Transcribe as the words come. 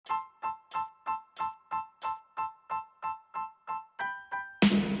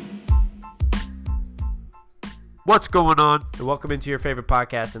What's going on? And welcome into your favorite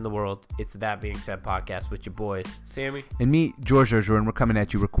podcast in the world. It's the That Being Said podcast with your boys, Sammy. And me, George, and we're coming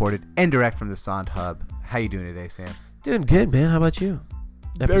at you recorded and direct from the Sound Hub. How you doing today, Sam? Doing good, man. How about you?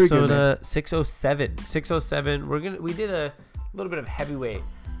 Very good, man. Episode 607. 607. We did a little bit of heavyweight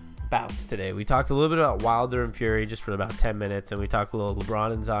bouts today. We talked a little bit about Wilder and Fury just for about 10 minutes, and we talked a little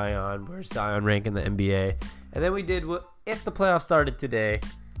LeBron and Zion. Where's Zion rank in the NBA? And then we did what if the playoffs started today,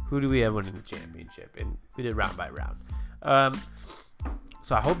 who do we have winning the championship? And we did round by round.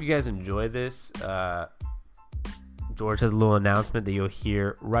 So I hope you guys enjoy this. George has a little announcement that you'll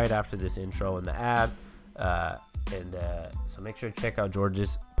hear right after this intro in the ad. So make sure to check out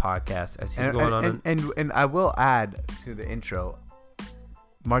George's podcast as he's going on. And I will add to the intro,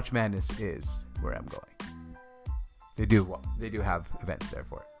 March Madness is where I'm going. They do have events there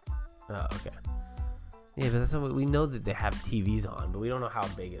for it. Oh, okay. Yeah, but that's not, we know that they have TVs on, but we don't know how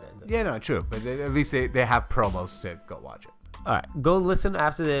big it ends up. Yeah, no, true. But at least they have promos to go watch it. All right, go listen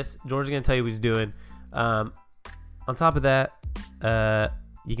after this. George is going to tell you what he's doing. On top of that,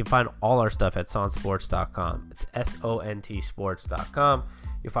 you can find all our stuff at sonsports.com. It's SONTsports.com.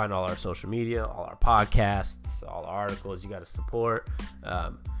 You'll find all our social media, all our podcasts, all our articles you got to support.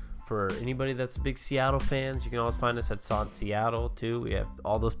 For anybody that's big Seattle fans, you can always find us at Son Seattle too. We have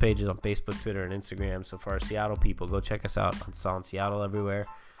all those pages on Facebook, Twitter, and Instagram. So for our Seattle people, go check us out on Son Seattle everywhere.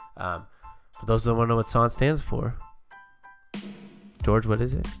 For those that don't know what Son stands for, George, what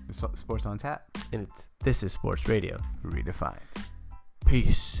is it? Sports on Tap. And this is Sports Radio Redefined.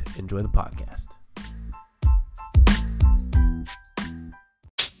 Peace. Enjoy the podcast.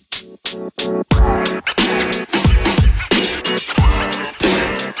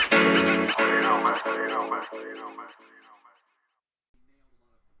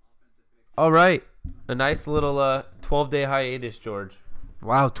 All right. A nice little 12-day hiatus, George.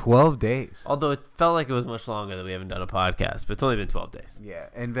 Wow, 12 days. Although it felt like it was much longer that we haven't done a podcast, but it's only been 12 days. Yeah,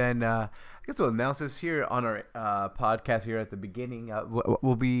 and then I guess we'll announce this here on our podcast here at the beginning.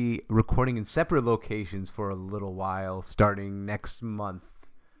 We'll be recording in separate locations for a little while, starting next month.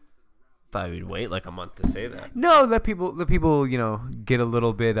 Thought we'd wait like a month to say that. No, let people get a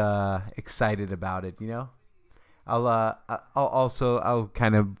little bit excited about it. I'll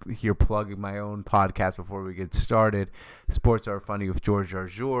kind of here plug my own podcast before we get started. Sports Are Funny with George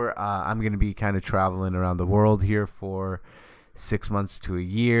Arjour. I'm going to be kind of traveling around the world here for 6 months to a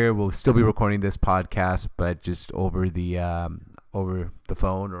year. We'll still be recording this podcast, but just over the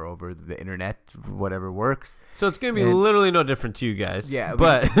phone or over the internet, whatever works. So it's going to be literally no different to you guys. Yeah,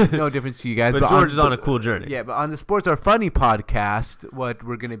 but no difference to you guys. But George is on a cool journey. Yeah, but on the Sports Are Funny podcast, what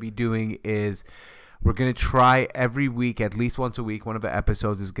we're going to be doing is we're going to try every week, at least once a week, one of the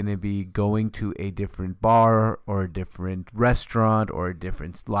episodes is going to be going to a different bar or a different restaurant or a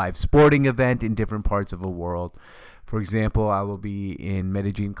different live sporting event in different parts of the world. For example, I will be in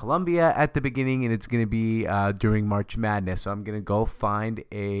Medellin, Colombia at the beginning, and it's going to be during March Madness. So I'm going to go find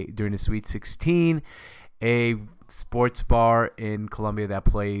during the Sweet 16, a sports bar in Colombia that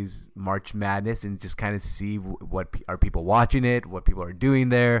plays March Madness and just kind of see what are people watching it, what people are doing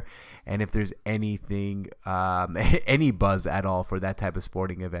there, and if there's anything, any buzz at all for that type of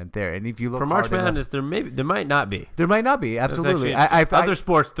sporting event there. And if you look for March Madness, there might not be. There might not be, absolutely. Other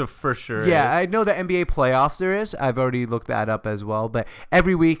sports for sure. Yeah, I know the NBA playoffs there is. I've already looked that up as well. But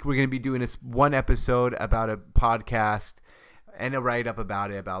every week we're going to be doing this one episode about a podcast and a write-up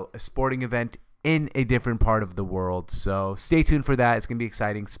about a sporting event in a different part of the world. So stay tuned for that. It's going to be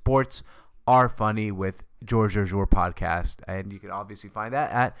exciting. Sports Are Funny with George Arjour podcast. And you can obviously find that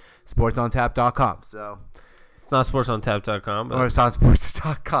at sportsontap.com. So it's not sportsontap.com. But... Or it's on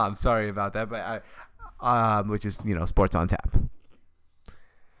sports.com. Sorry about that. But which is, Sports on Tap.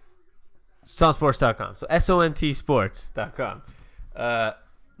 Sonsports.com. So SONTsports.com.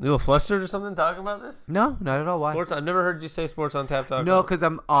 A little flustered or something talking about this? No, not at all. Why? I've never heard you say sportsontap.com. No, because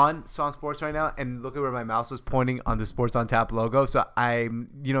I'm on Son Sports right now, and look at where my mouse was pointing on the Sports on Tap logo. So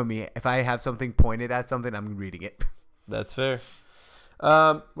me, if I have something pointed at something, I'm reading it. That's fair.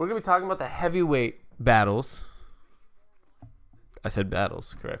 We're going to be talking about the heavyweight battles. I said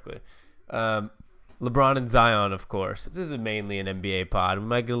battles correctly. LeBron and Zion, of course. This is mainly an NBA pod. We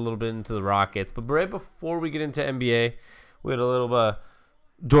might get a little bit into the Rockets. But right before we get into NBA, we had a little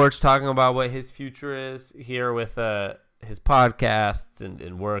George talking about what his future is here with his podcasts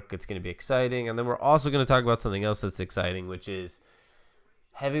and work. It's going to be exciting. And then we're also going to talk about something else that's exciting, which is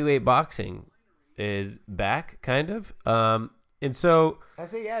heavyweight boxing is back, kind of. And so... I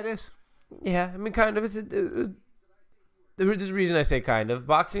say, yeah, it is. Yeah, I mean, kind of. There's a reason I say kind of.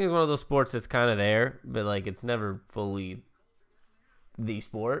 Boxing is one of those sports that's kind of there, but, it's never fully the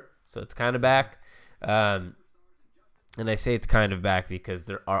sport. So it's kind of back. And I say it's kind of back because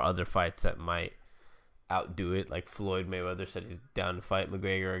there are other fights that might outdo it. Like Floyd Mayweather said he's down to fight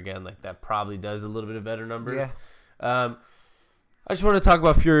McGregor again. Like that probably does a little bit of better numbers. Yeah. I just want to talk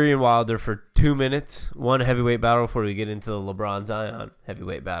about Fury and Wilder for 2 minutes. One heavyweight battle before we get into the LeBron Zion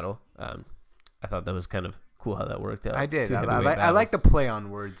heavyweight battle. I thought that was kind of cool how that worked out. I did. I like the play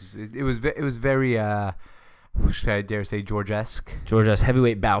on words. It was very should I dare say George-esque? George-esque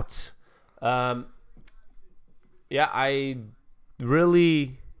heavyweight bouts. Yeah, I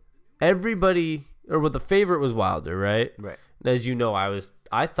really everybody the favorite was Wilder, right? Right. And as you know,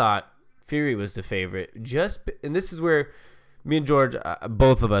 I thought Fury was the favorite. And this is where me and George,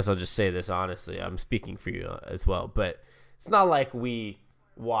 both of us, I'll just say this honestly, I'm speaking for you as well, but it's not like we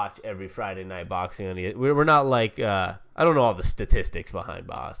watch every Friday night boxing on the. We're not like I don't know all the statistics behind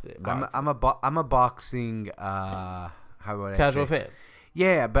boxing. I'm a boxing how would I casual say? fan.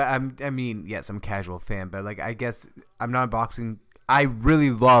 Yeah, but yes, I'm a casual fan, but like I guess I'm not boxing. I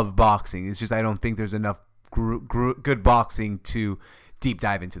really love boxing. It's just I don't think there's enough good boxing to deep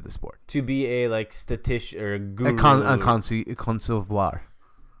dive into the sport. To be a like statistician or a guru, a connoisseur.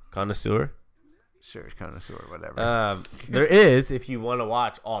 Connoisseur. Sure, connoisseur, whatever. There is, if you want to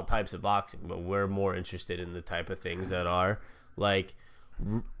watch all types of boxing, but we're more interested in the type of things that are like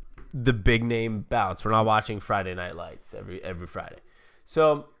the big name bouts. We're not watching Friday Night Lights every Friday.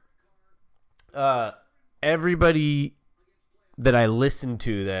 So, everybody that I listened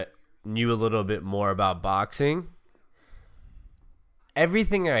to that knew a little bit more about boxing,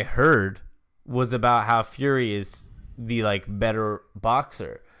 everything I heard was about how Fury is the like better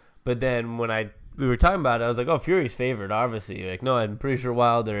boxer. But then when we were talking about it, I was like, oh, Fury's favored, obviously. Like, no, I'm pretty sure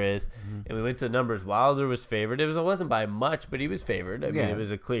Wilder is. Mm-hmm. And we went to the numbers. Wilder was favored. It wasn't by much, but he was favored. I mean, it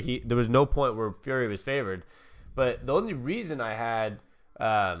was a clear. There was no point where Fury was favored. But the only reason I had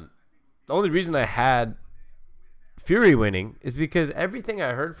Fury winning is because everything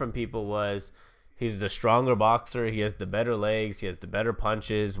I heard from people was he's the stronger boxer. He has the better legs. He has the better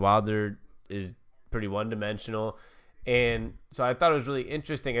punches. Wilder is pretty one-dimensional. And so I thought it was really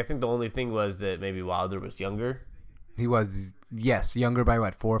interesting. I think the only thing was that maybe Wilder was younger. He was, yes, younger by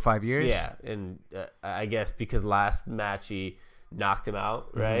what, 4 or 5 years? Yeah, and I guess because last match he knocked him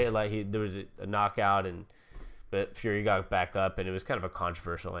out, right? Mm-hmm. Like there was a knockout, but Fury got back up, and it was kind of a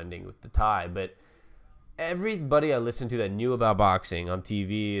controversial ending with the tie. But everybody I listened to that knew about boxing on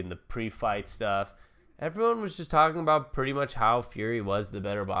TV and the pre-fight stuff, everyone was just talking about pretty much how Fury was the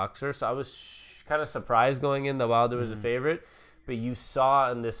better boxer. So I was kind of surprised going in that Wilder was the favorite. But you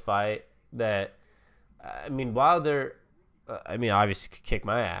saw in this fight that, I mean, Wilder, obviously could kick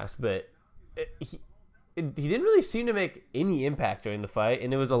my ass, but he didn't really seem to make any impact during the fight.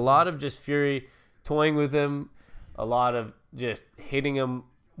 And it was a lot of just Fury toying with him, a lot of just hitting him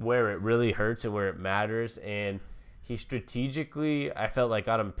where it really hurts and where it matters. And he strategically, I felt like,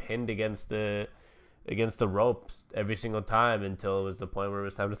 got him pinned against the ropes every single time until it was the point where it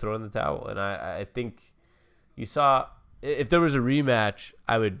was time to throw in the towel. And I think you saw, if there was a rematch,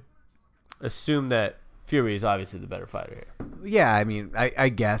 I would assume that Fury is obviously the better fighter here. Yeah, I mean, I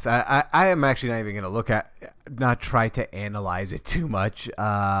guess. I am actually not even going to not try to analyze it too much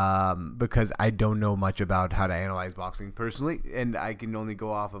because I don't know much about how to analyze boxing personally, and I can only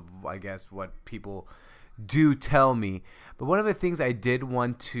go off of, I guess, what people do tell me. But one of the things I did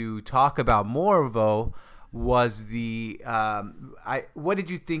want to talk about more, though, was what did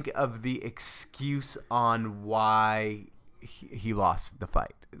you think of the excuse on why he lost the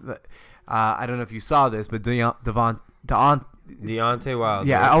fight? I don't know if you saw this, but Deontay Wilder.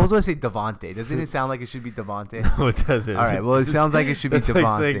 Yeah, I always want to say Devontae. Doesn't it sound like it should be Devontae? No, it doesn't. All right, well, it sounds like it should be Devontae.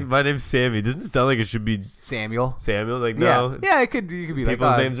 Like saying, my name's Sammy. Doesn't it sound like it should be Samuel? Like, no. Yeah, it could be people's like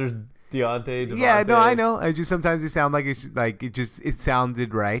people's names are Deontay. Devontae. Yeah, no, I know. I just sometimes it sound like it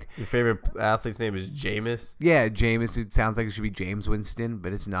sounded right. Your favorite athlete's name is Jameis? Yeah, Jameis. It sounds like it should be James Winston,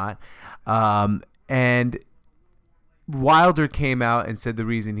 but it's not. And Wilder came out and said the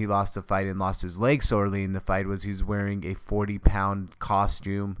reason he lost the fight and lost his leg so early in the fight was he's wearing a 40-pound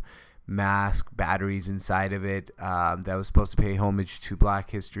costume, mask, batteries inside of it that was supposed to pay homage to Black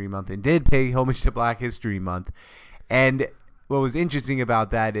History Month and did pay homage to Black History Month. And what was interesting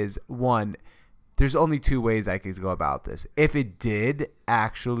about that is, one, there's only two ways I could go about this. If it did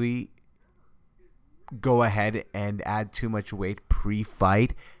actually go ahead and add too much weight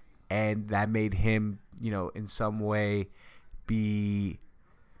pre-fight and that made him, in some way be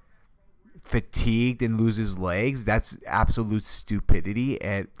fatigued and lose his legs, that's absolute stupidity,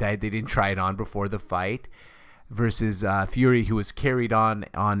 and that they didn't try it on before the fight versus Fury, who was carried on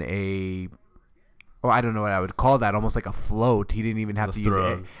a I don't know what I would call that, almost like a float. He didn't even have to use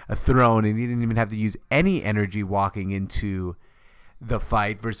a throne, and he didn't even have to use any energy walking into the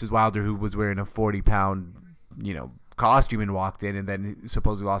fight versus Wilder, who was wearing a 40-pound, costume and walked in and then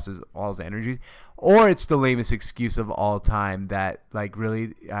supposedly lost all his energy. Or it's the lamest excuse of all time that, like,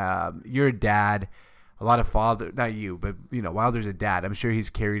 really, you're a dad. A lot of father, not you, but, Wilder's a dad. I'm sure he's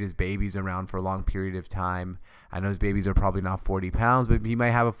carried his babies around for a long period of time. I know his babies are probably not 40 pounds, but he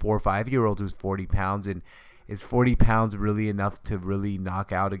might have a 4 or 5-year-old who's 40 pounds. And is 40 pounds really enough to really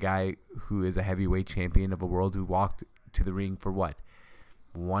knock out a guy who is a heavyweight champion of the world who walked to the ring for what?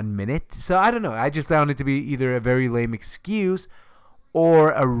 1 minute? So I don't know. I just found it to be either a very lame excuse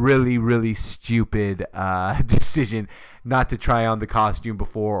or a really, really stupid decision not to try on the costume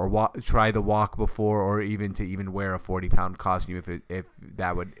before or try the walk before, or even to wear a 40-pound costume if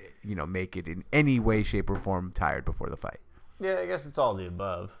that would make it in any way, shape, or form tired before the fight. Yeah, I guess it's all the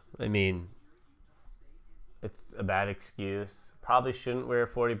above. I mean, it's a bad excuse. Probably shouldn't wear a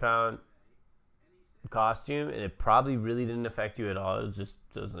 40-pound costume, and it probably really didn't affect you at all. It was just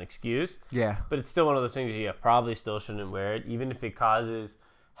an excuse. Yeah. But it's still one of those things you probably still shouldn't wear it, even if it causes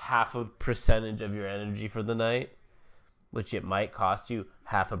 0.5% of your energy for the night, which it might cost you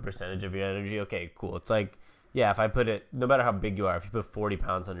 0.5% of your energy. Okay, cool. It's like, yeah, if I put it, no matter how big you are, if you put 40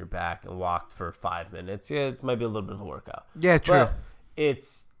 pounds on your back and walked for 5 minutes, yeah, it might be a little bit of a workout. Yeah, true. But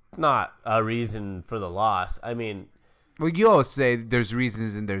it's not a reason for the loss. I mean, well, you always say there's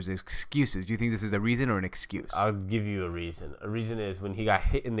reasons and there's excuses. Do you think this is a reason or an excuse? I'll give you a reason. A reason is when he got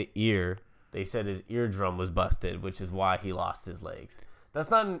hit in the ear, they said his eardrum was busted, which is why he lost his legs.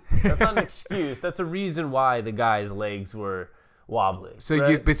 That's not an excuse. That's a reason why the guy's legs were wobbly. So right?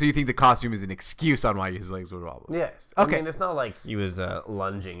 you think the costume is an excuse on why his legs were wobbly? Yes. Okay. I mean, it's not like he was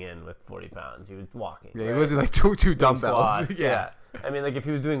lunging in with 40 pounds. He was walking. Yeah, right? It wasn't like two dumbbells. Yeah. I mean, like if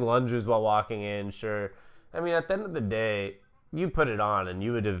he was doing lunges while walking in, sure. I mean, at the end of the day, you put it on and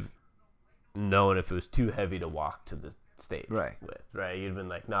you would have known if it was too heavy to walk to the stage with, right? You'd have been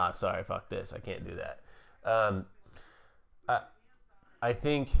like, nah, sorry, fuck this. I can't do that. I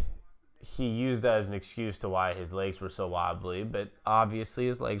think he used that as an excuse to why his legs were so wobbly, but obviously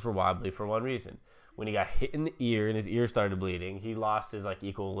his legs were wobbly for one reason. When he got hit in the ear and his ear started bleeding, he lost his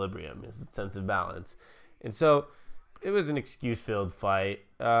equilibrium, his sense of balance. And so it was an excuse-filled fight.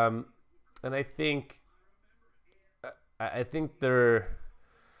 And I think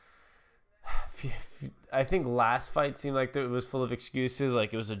last fight seemed like it was full of excuses.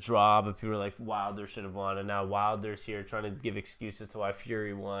 Like it was a draw, but people were like, Wilder should have won. And now Wilder's here trying to give excuses to why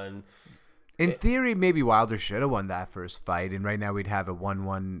Fury won. In theory, maybe Wilder should have won that first fight. And right now we'd have a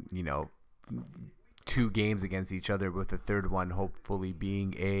 1-1, 2 games against each other, with the third one hopefully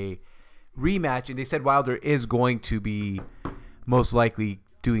being a rematch. And they said Wilder is going to be most likely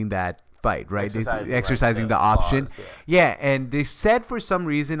doing that fight, right? Exercising the option. Yeah, and they said for some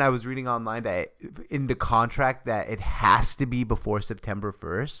reason, I was reading online, that in the contract that it has to be before September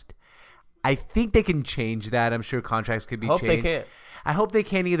 1st. I think they can change that. I'm sure contracts could be changed. They can't. I hope they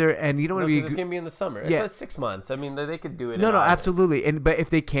can either. And you don't want to be. It's going to be in the summer. Yeah. It's like 6 months. I mean, they could do it. No, absolutely. But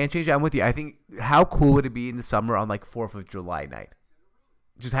if they can change it, I'm with you. I think, how cool would it be in the summer on 4th of July night?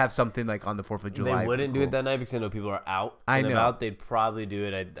 Just have something on the 4th of July. They wouldn't do it that night because I know people are out. I know. About. They'd probably do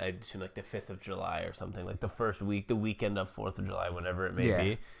it, I'd assume, the 5th of July or something, the first week, the weekend of 4th of July, whenever it may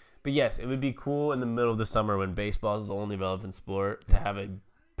be. But yes, it would be cool in the middle of the summer when baseball is the only relevant sport to have a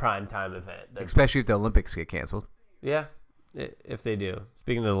primetime event. Especially if the Olympics get canceled. Yeah, if they do.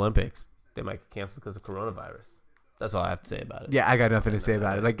 Speaking of the Olympics, they might get canceled because of coronavirus. That's all I have to say about it. Yeah, I got nothing to say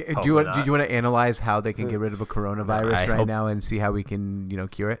about it. Do you want to analyze how they can get rid of a coronavirus now and see how we can,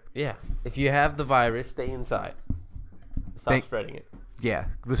 cure it? Yeah. If you have the virus, stay inside. Stop spreading it. Yeah.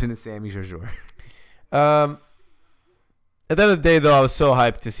 Listen to Sammy Jojour. At the end of the day, though, I was so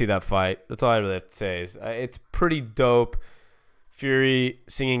hyped to see that fight. That's all I really have to say. It's pretty dope. Fury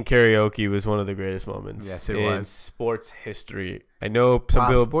singing karaoke was one of the greatest moments. Yes, it in was. Sports history. I know some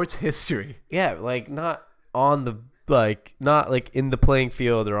people. Sports history. Yeah, not on the. Not in the playing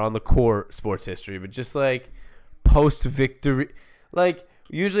field or on the court sports history, but just post victory,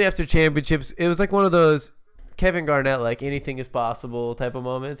 usually after championships, it was one of those Kevin Garnett anything is possible type of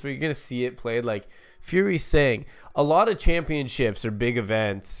moments where you're gonna see it played. Fury saying a lot of championships or big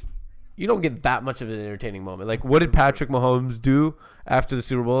events, you don't get that much of an entertaining moment. What did Patrick Mahomes do after the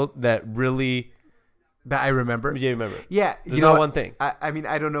Super Bowl that really? That I remember. Yeah, you remember. Yeah, one thing. I mean,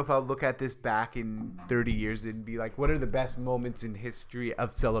 I don't know if I'll look at this back in 30 years and be like, what are the best moments in history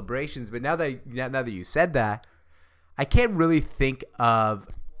of celebrations? But now that you said that, I can't really think of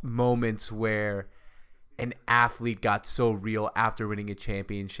moments where an athlete got so real after winning a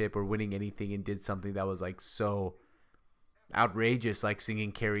championship or winning anything and did something that was like so outrageous, like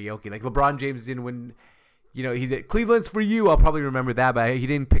singing karaoke. Like LeBron James didn't win, he did Cleveland's for you. I'll probably remember that, but he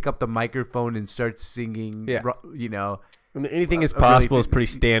didn't pick up the microphone and start singing. Yeah. And anything is possible is pretty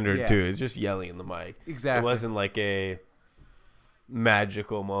standard too. It's just yelling in the mic. Exactly. It wasn't like a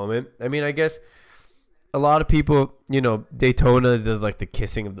magical moment. I mean, I guess a lot of people, Daytona does like the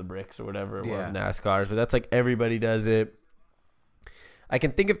kissing of the bricks or whatever it was, NASCAR's, but that's like everybody does it. I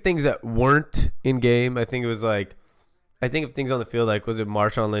can think of things that weren't in game. I think of things on the field, like was it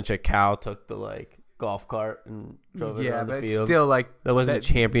Marshawn Lynch at Cal took the like golf cart and drove it around the field. Yeah, but still like that wasn't a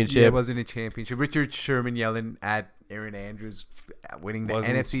championship. Yeah, it wasn't a championship. Richard Sherman yelling at Aaron Andrews winning the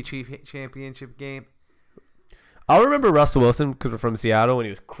NFC championship game. I'll remember Russell Wilson because we're from Seattle when he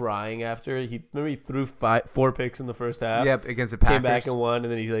was crying after he threw 4 picks in the first half. Yep, against the Packers. Came back and won,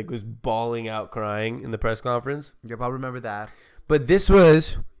 and then he like was bawling out crying in the press conference. Yep, I'll remember that. But this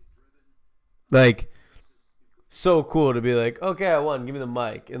was like so cool to be like, okay, I won. Give me the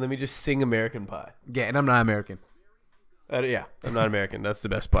mic and let me just sing American Pie. Yeah, and I'm not American. I'm not American. That's the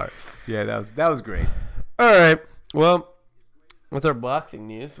best part. Yeah, that was great. All right. Well, what's our boxing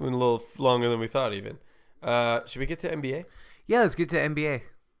news? Went a little longer than we thought even. Should we get to NBA? Yeah, let's get to NBA.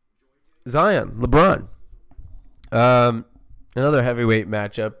 Zion, LeBron. Another heavyweight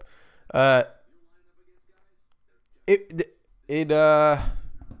matchup. I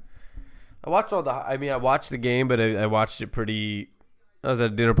watched I watched the game, but I watched it I was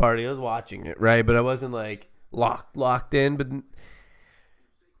at a dinner party. I was watching it, right? But I wasn't like locked in. But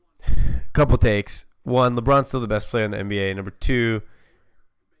a couple takes. One, LeBron's still the best player in the NBA. Number two,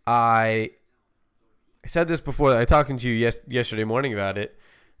 I said this before. I talking to you yesterday morning about it.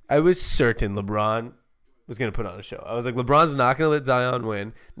 I was certain LeBron was going to put on a show. I was like, LeBron's not going to let Zion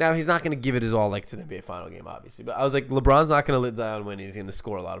win. Now, he's not going to give it his all like it's an NBA final game, obviously. But I was like, LeBron's not going to let Zion win. He's going to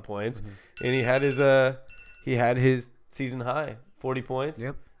score a lot of points. Mm-hmm. And he had his season high, 40 points.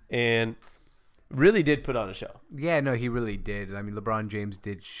 Yep. And really did put on a show. Yeah, no, he really did. I mean, LeBron James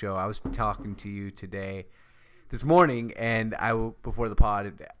did show. I was talking to you this morning, and before the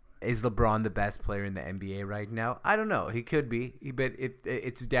pod, is LeBron the best player in the NBA right now? I don't know. He could be, but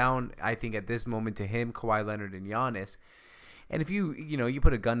it's down, I think, at this moment to him, Kawhi Leonard, and Giannis. And if you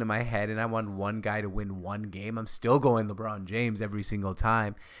put a gun to my head and I want one guy to win one game, I'm still going LeBron James every single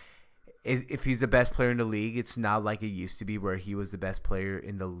time. If he's the best player in the league, it's not like it used to be where he was the best player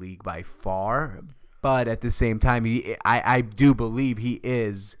in the league by far. But at the same time, I do believe he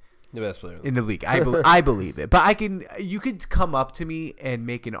is the best player in the league. I believe it. But you could come up to me and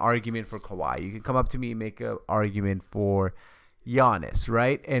make an argument for Kawhi. You can come up to me and make an argument for Giannis,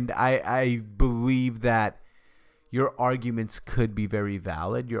 right? And I believe that your arguments could be very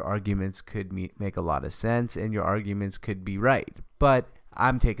valid. Your arguments could make a lot of sense, and your arguments could be right. But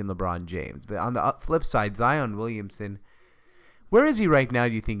I'm taking LeBron James. But on the flip side, Zion Williamson, where is he right now,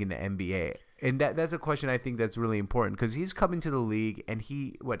 do you think, in the NBA? And that's a question I think that's really important because he's coming to the league, and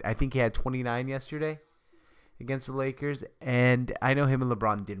I think he had 29 yesterday against the Lakers. And I know him and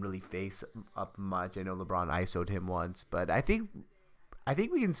LeBron didn't really face up much. I know LeBron ISO'd him once. But I think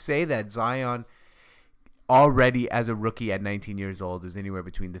we can say that Zion already as a rookie at 19 years old is anywhere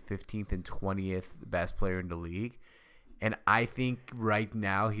between the 15th and 20th best player in the league. And I think right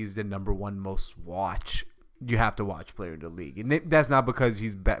now he's the number one most you have to watch player in the league. And that's not because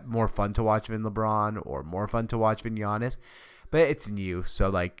he's more fun to watch than LeBron or more fun to watch than Giannis, but it's new. So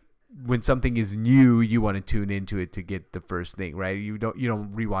like when something is new, you want to tune into it to get the first thing, right? You don't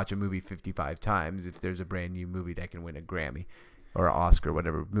rewatch a movie 55 times if there's a brand new movie that can win a Grammy or an Oscar,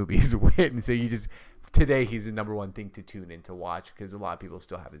 whatever movies win. So today he's the number one thing to tune in to watch because a lot of people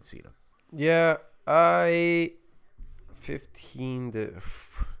still haven't seen him. Yeah, 15 to...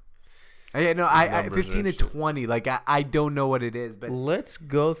 Yeah, no, I 15 to 20. Like I don't know what it is, but let's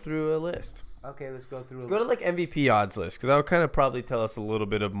go through a list. Okay, let's go through. Go to like MVP odds list because that would kind of probably tell us a little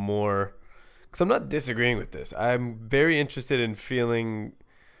bit of more. Because I'm not disagreeing with this. I'm very interested in feeling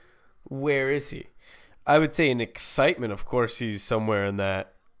where is he. I would say in excitement, of course, he's somewhere in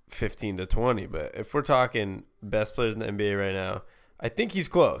that 15 to 20. But if we're talking best players in the NBA right now, I think he's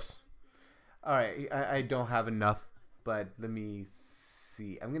close. All right, I don't have enough, but let me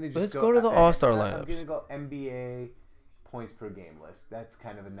see. I'm gonna just let's go to the All-Star lineups. I'm gonna go NBA points per game list. That's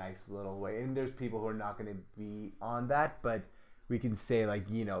kind of a nice little way. And there's people who are not gonna be on that, but we can say like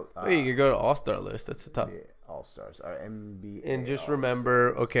you can go to All-Star list. That's the top. All-Stars are NBA. And just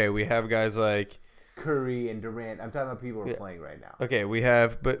remember, okay, we have guys like Curry and Durant. I'm talking about people who are playing right now. Okay,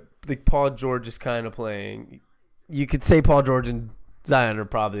 but like Paul George is kind of playing. You could say Paul George and Zion are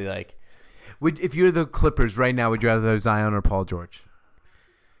probably like. If you're the Clippers right now, would you rather have Zion or Paul George?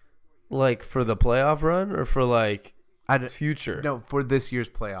 Like for the playoff run or for like future? No, for this year's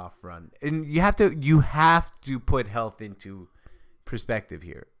playoff run. And you have to put health into perspective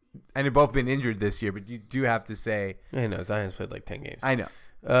here. And they've both been injured this year, but you do have to say. I know Zion's played like 10 games. I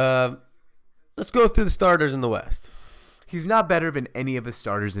know. Let's go through the starters in the West. He's not better than any of the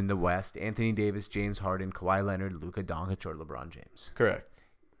starters in the West: Anthony Davis, James Harden, Kawhi Leonard, Luka Doncic, or LeBron James. Correct.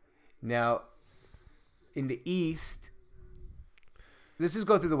 Now, in the East, let's just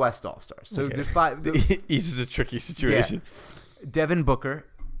go through the West All-Stars. So Okay. there's 5. The East is a tricky situation. Yeah. Devin Booker.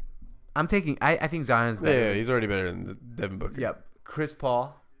 I think Zion's better. Yeah, he's already better than Devin Booker. Yep. Chris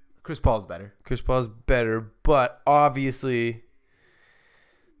Paul. Chris Paul's better. Chris Paul's better, but obviously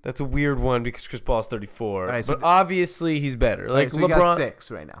that's a weird one because Chris Paul's 34. Right, so but obviously he's better. Like so LeBron, you got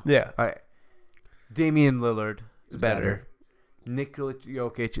 6 right now. Yeah. All right. Damian Lillard is better. Nikola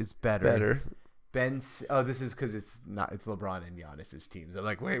Jokic is better. This is because it's LeBron and Giannis's teams. I'm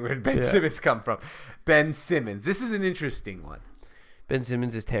like, wait, where did Ben Simmons come from? Ben Simmons. This is an interesting one. Ben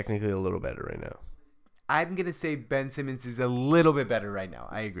Simmons is technically a little better right now. I'm gonna say Ben Simmons is a little bit better right now.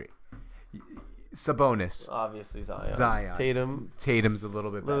 I agree. Sabonis. Obviously Zion. Tatum's a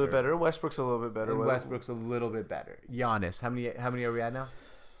little bit better. Westbrook's a little bit better. And Westbrook's a little bit better. Giannis. How many are we at now?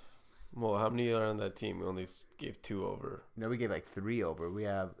 Well, how many are on that team? We only gave 2 over. No, we gave like 3 over. We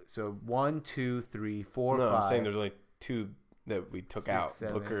have 1, 2, 3, 4, no, 5. I'm saying there's only 2 that we took 6, out.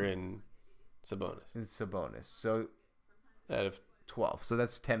 7, Booker and Sabonis. So out of 12. So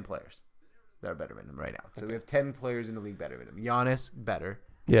that's 10 players that are better than him right now. So we have 10 players in the league better than him. Giannis, better.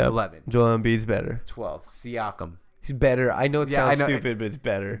 Yeah. 11. Joel Embiid's better. 12. Siakam. He's better. I know it sounds stupid, but it's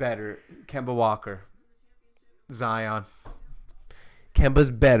better. Better. Kemba Walker. Zion. Kemba's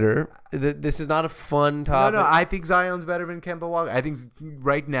better. This is not a fun topic. No, I think Zion's better than Kemba Walker. I think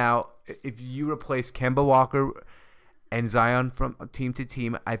right now, if you replace Kemba Walker and Zion from team to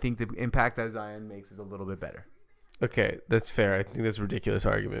team, I think the impact that Zion makes is a little bit better. Okay, that's fair. I think that's a ridiculous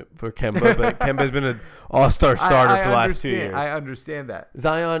argument for Kemba, but Kemba's been an all-star starter for the last 2 years. I understand that.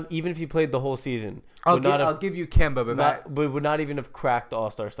 Zion, even if he played the whole season, I'll give you Kemba, but would not even have cracked the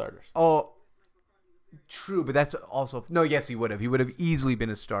all-star starters. Oh, true, but that's also no. Yes, he would have. He would have easily been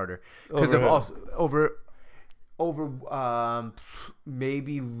a starter because of also over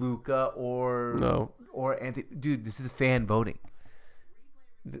maybe Luka or Anthony. Dude, this is fan voting.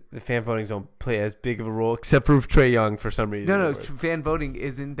 The fan votings don't play as big of a role, except for Trae Young for some reason. No, fan voting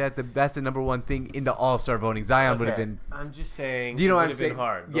isn't that's the number one thing in the All-Star voting. Zion would have been. I'm just saying. Do you know what I'm been saying?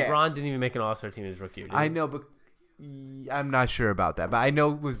 Hard. Yeah. LeBron didn't even make an All-Star team his rookie year. I know, but I'm not sure about that. But I know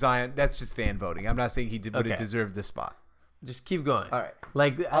with Zion, that's just fan voting. I'm not saying he would have deserved the spot. Just keep going. All right.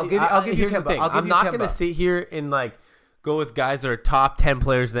 Like I'll give you Kemba. I'm not going to sit here and like go with guys that are top 10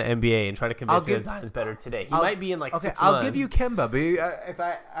 players in the NBA and try to convince me that Zion's better today. He might be in like 6 months. I'll give you Kemba, but if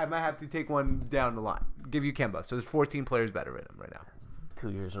I might have to take one down the line. Give you Kemba. So there's 14 players better than him right now.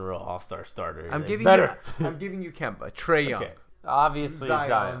 2 years in a row, all-star starter. I'm giving you Kemba. Trae Young. Okay. Obviously,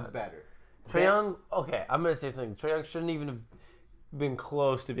 Zion's better. Trae Young. Okay, I'm gonna say something. Trae Young shouldn't even have been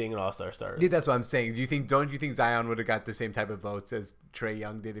close to being an all-star starter. Yeah, that's what I'm saying. Don't you think Zion would have got the same type of votes as Trae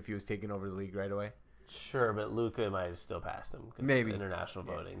Young did if he was taking over the league right away? Sure, but Luka might have still passed him. Maybe international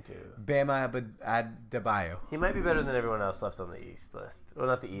voting too. Bama Adebayo. He might be better than everyone else left on the East list. Well,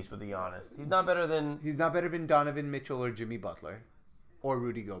 not the East, but the Giannis. He's not better than Donovan Mitchell or Jimmy Butler, or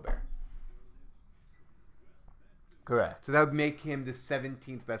Rudy Gobert. Correct. So that would make him the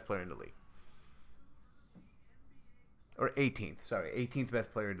 17th best player in the league. Or 18th. Sorry, 18th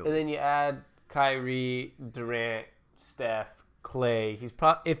best player in the league. And then you add Kyrie, Durant, Steph, Clay.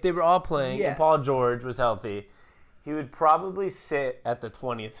 If they were all playing and Paul George was healthy, he would probably sit at the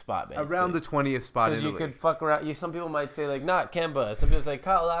 20th spot, basically. Around the 20th spot in the league. Because you could fuck around. Some people might say, like, not Kemba. Some people say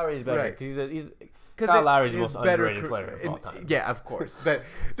Kyle Lowry's better. Right. Because Kyle Lowry's the most underrated player of all time. Yeah, of course. But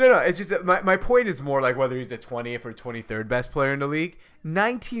no, it's just that my point is more like whether he's the 20th or 23rd best player in the league.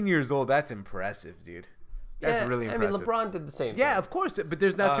 19 years old, that's impressive, dude. That's really impressive. I mean, LeBron did the same thing. Yeah, of course. But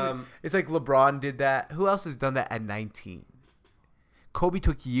there's not too many. It's like LeBron did that. Who else has done that at 19? Kobe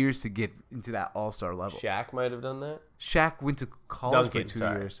took years to get into that all-star level. Shaq might have done that. Shaq went to college for 2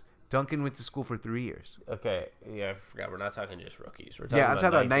 years. Duncan went to school for 3 years. Okay. Yeah, I forgot. We're not talking just rookies. I'm talking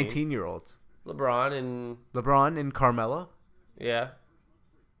about 19-year-olds. LeBron and Carmelo. Yeah.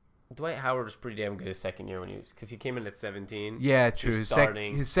 Dwight Howard was pretty damn good his second year because he came in at 17. Yeah, true. His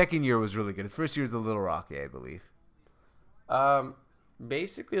second year was really good. His first year was a little rocky, I believe.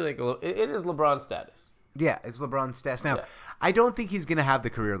 Basically, like it is LeBron's status. Yeah, it's LeBron's status. Now, I don't think he's going to have the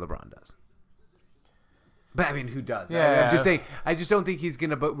career LeBron does. But I mean, who does? Yeah. I'm just saying. I just don't think he's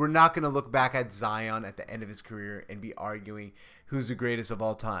gonna. But we're not gonna look back at Zion at the end of his career and be arguing who's the greatest of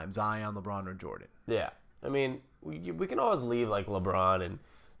all time, Zion, LeBron, or Jordan. Yeah. I mean, we can always leave like LeBron and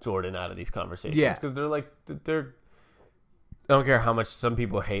Jordan out of these conversations. Yeah. Because they're. I don't care how much some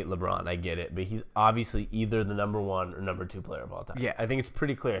people hate LeBron. I get it, but he's obviously either the number 1 or number 2 player of all time. Yeah. I think it's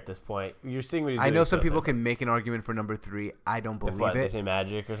pretty clear at this point. You're seeing what he's I doing. know some people can make an argument for number 3. I don't believe What, it. they say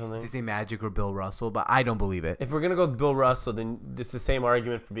Magic or something? They say Magic or Bill Russell, but I don't believe it. If we're gonna go with Bill Russell, then it's the same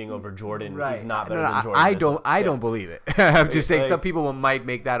argument for being over Jordan. Right. He's not No, better than Jordan. I don't believe it. I'm just saying Like- some people might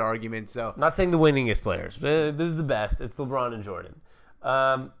make that argument. So I'm not saying the winningest players. This is the best. It's LeBron and Jordan.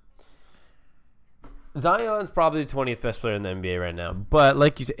 Zion's probably the 20th best player in the NBA right now. But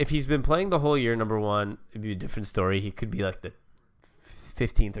like you said, if he's been playing the whole year, number 1, it'd be a different story. He could be like the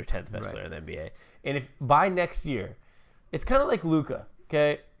 15th or 10th best player in the NBA. And if by next year, it's kind of like Luka.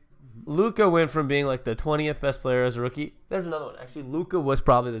 Okay, Luka went from being like the 20th best player as a rookie. There's another one. Actually, Luka was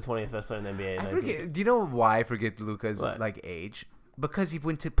probably the 20th best player in the NBA. I forget. Do you know why I forget Luka's like age? Because he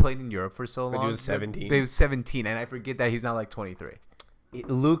went to play in Europe for so long. He was 17. He was 17, and I forget that he's not like 23.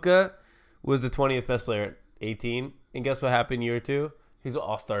 Luka was the 20th best player at 18. And guess what happened year 2? He's an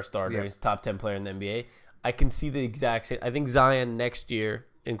all-star starter. Yeah. He's a top 10 player in the NBA. I can see the exact same. I think Zion next year,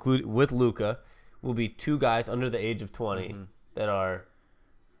 include with Luka, will be 2 guys under the age of 20 that are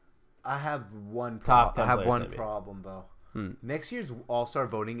I have one Top 10 I have players one in the NBA. problem though. Next year's All-Star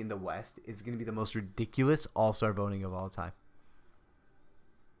voting in the West is going to be the most ridiculous All-Star voting of all time.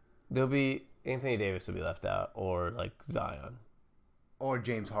 there'll be Anthony Davis will be left out, or like Zion, Or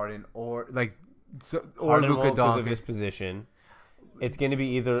James Harden, or like, or Harden Luka won't because of Doncic. his position. It's going to be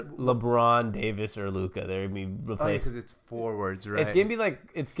either LeBron, Davis, or Luka. They're going to be replaced. Because it's forwards, right? It's going to be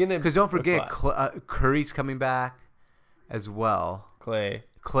like Because don't forget, Curry's coming back as well. Clay.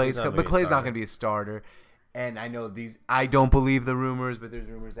 Clay's He's not but gonna be a Clay's not starter. going to be a starter. And I know these. I don't believe the rumors, but there's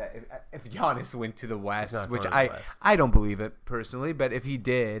rumors that if Giannis went to the West, not which going to the West. I don't believe it personally, but if he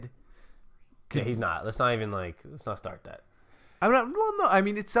did, Yeah, he's not. Let's not start that. I'm not. Well, no. I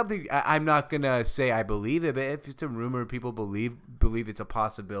mean, it's something. I'm not gonna say I believe it, but if it's a rumor, people believe it's a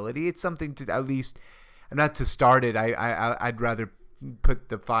possibility. It's something to at least, not to start it. I'd rather put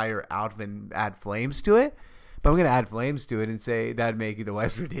the fire out than add flames to it. But I'm gonna add flames to it and say that'd make the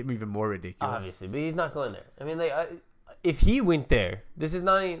West even more ridiculous. Obviously, but he's not going there. I mean, if he went there, this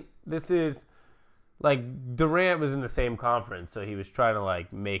is like Durant was in the same conference, so he was trying to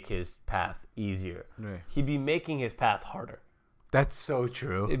like make his path easier. Right. He'd be making his path harder. That's so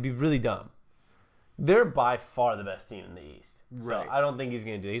true. It'd be really dumb. They're by far the best team in the East. Right. So I don't think he's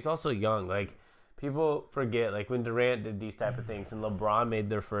going to do it. He's also young. Like, people forget, like, when Durant did these type of things and LeBron made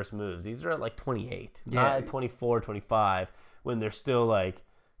their first moves, these are at, like, 28. Yeah. Not at 24, 25, when they're still, like,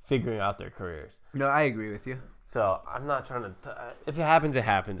 figuring out their careers. No, I agree with you. So I'm not trying to if it happens, it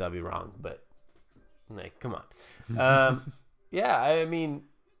happens. I'll be wrong. But, like, come on. Yeah, I mean,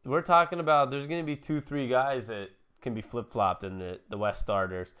 we're talking about there's going to be 2-3 guys that can be flip-flopped in the West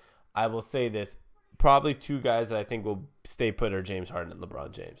starters. I will say this. Probably 2 guys that I think will stay put are James Harden and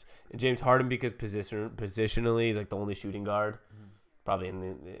LeBron James. And James Harden because positionally he's like the only shooting guard probably in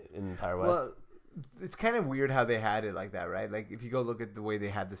the entire West. Well, it's kind of weird how they had it like that, right? Like if you go look at the way they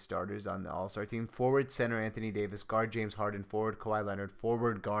had the starters on the All-Star team, forward center Anthony Davis, guard James Harden, forward Kawhi Leonard,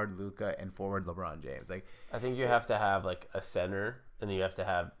 forward guard Luka, and forward LeBron James. Like I think you have to have like a center and then you have to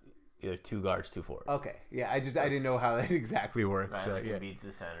have either 2 guards, 2 forwards. okay, yeah, I didn't know how that exactly worked. Right, So like yeah, it beats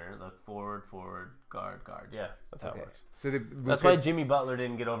the center. Look, forward, guard. Yeah, that's how okay. it works. So That's why Jimmy Butler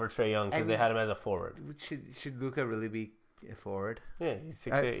didn't get over Trae Young because they had him as a forward. should Luka really be a forward? Yeah, he's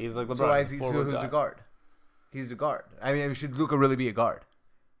 6'8". He's like LeBron. So why is he? So forward who's a guard? He's a guard. I mean, should Luka really be a guard?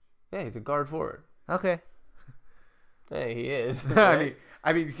 Yeah, he's a guard forward. Okay. Hey, he is.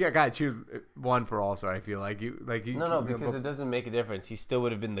 I mean, you gotta choose one for All-Star. I feel like you. No, because it doesn't make a difference. He still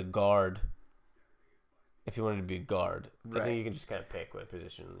would have been the guard if he wanted to be a guard. I Right. think you can just kind of pick what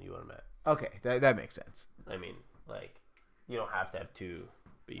position you want him at. Okay, that makes sense. I mean, like, you don't have to have 2,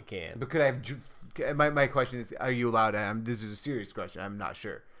 but you can. But could I have? My question is: are you allowed? This is a serious question. I'm not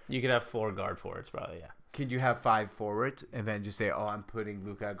sure. You could have 4 guard forwards, probably. Yeah. Can you have 5 forwards and then just say, "Oh, I'm putting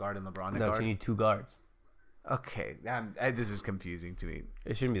Luka at guard and LeBron at No, guard"? you need 2 guards. Okay, this is confusing to me.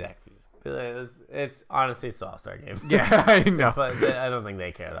 It shouldn't be that confusing. It's honestly it's the All-Star game. Yeah, I know. But I don't think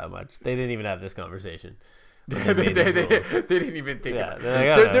they care that much. They didn't even have this conversation. they didn't even think Yeah, about they're like,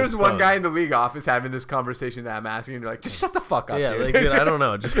 it. I don't know, There's it's one fun. guy in the league office having this conversation that I'm asking, and they're like, just shut the fuck up, Yeah, dude. like, dude, I don't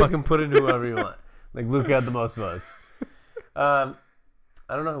know. Just fucking put in whoever you want. Like, Luke had the most votes. I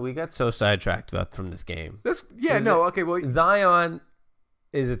don't know. We got so sidetracked from this game. Okay, well, Zion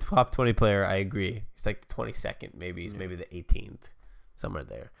is a top 20 player. I agree. He's like the 22nd, maybe. He's maybe the 18th, somewhere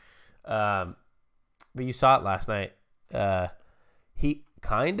there. But you saw it last night. He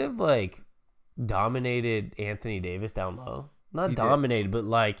kind of like dominated Anthony Davis down low. Not dominated, but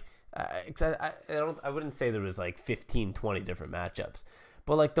like I wouldn't say there was like 15, 20 different matchups.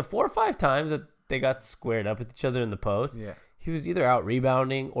 But like the 4 or 5 times that they got squared up with each other in the post, he was either out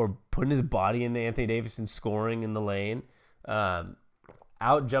rebounding or putting his body into Anthony Davis and scoring in the lane.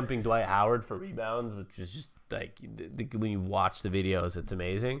 Out jumping Dwight Howard for rebounds, which is just like when you watch the videos, it's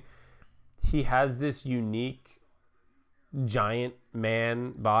amazing. He has this unique giant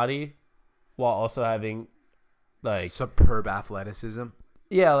man body while also having like superb athleticism.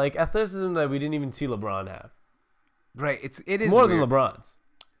 Yeah, like athleticism that we didn't even see LeBron have. Right. It is more weird. than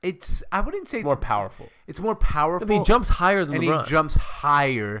LeBron's. I wouldn't say it's more powerful. It's more powerful. But he jumps higher than LeBron. And he jumps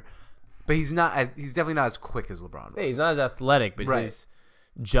higher, but he's definitely not as quick as LeBron was. Yeah, he's not as athletic, but his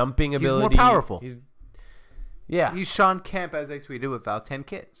jumping ability. He's more powerful. He's Sean Kemp, as I tweeted, without 10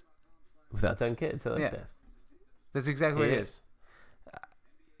 kids. Without 10 kids, I like that. That's exactly what it is.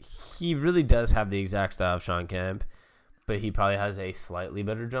 He really does have the exact style of Sean Kemp, but he probably has a slightly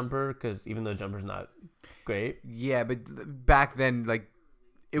better jumper because even though the jumper's not great. Yeah, but back then, like,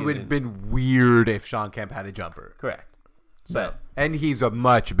 it would have been weird if Sean Kemp had a jumper. Correct. And he's a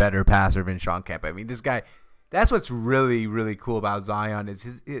much better passer than Sean Kemp. I mean, this guy, that's what's really, really cool about Zion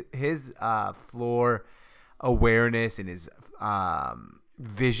is his floor awareness and his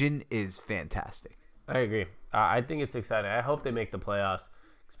vision is fantastic. I agree. I think it's exciting. I hope they make the playoffs.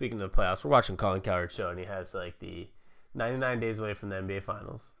 Speaking of the playoffs, we're watching Colin Cowherd's show, and he has like the 99 days away from the NBA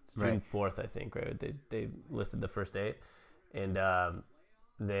Finals. It's June 4th, I think, right? They listed the first date. And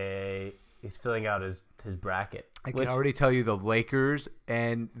he's filling out his bracket. I can already tell you the Lakers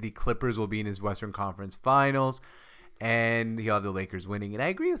and the Clippers will be in his Western Conference Finals, and he'll have the Lakers winning, and I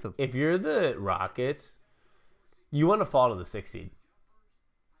agree with him. If you're the Rockets, you want to fall to the 6th seed.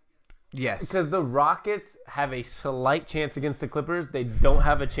 Yes. Because the Rockets have a slight chance against the Clippers. They don't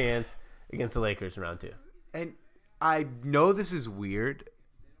have a chance against the Lakers in round 2. And I know this is weird.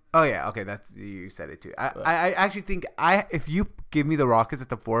 Oh, yeah. Okay, you said it too. I actually think if you give me the Rockets at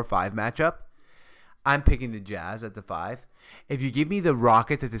the 4 or 5 matchup, I'm picking the Jazz at the 5. If you give me the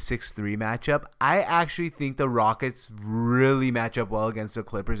Rockets at the 6-3 matchup, I actually think the Rockets really match up well against the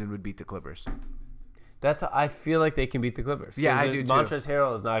Clippers and would beat the Clippers. I feel like they can beat the Clippers. Yeah, I do too. Montrezl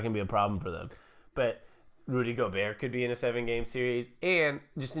Harrell is not going to be a problem for them. But Rudy Gobert could be in a 7-game series. And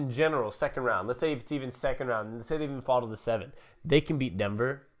just in general, second round. Let's say if it's even second round. Let's say they even fall to the 7. They can beat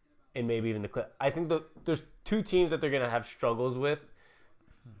Denver and maybe even the Clippers. I think there's 2 teams that they're going to have struggles with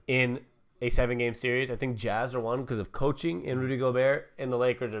in a 7-game series. I think Jazz are one because of coaching and Rudy Gobert. And the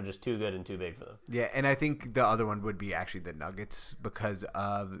Lakers are just too good and too big for them. Yeah, and I think the other one would be actually the Nuggets because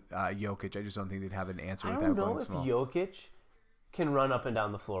of Jokic. I just don't think they'd have an answer without going small. I don't know if Jokic can run up and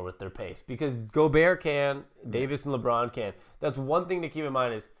down the floor with their pace because Gobert can, Davis and LeBron can. That's one thing to keep in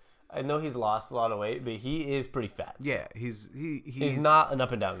mind is I know he's lost a lot of weight, but he is pretty fat. Yeah, he's not an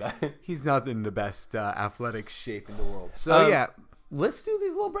up and down guy. He's not in the best athletic shape in the world. So yeah, let's do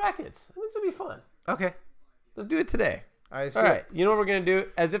these little brackets. I think this will be fun. Okay, let's do it today. All right. You know what we're gonna do?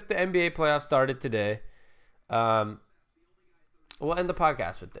 As if the NBA playoffs started today. We'll end the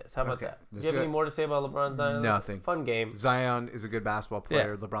podcast with this. How about that? Do you have any more to say about LeBron Zion? Nothing. Fun game. Zion is a good basketball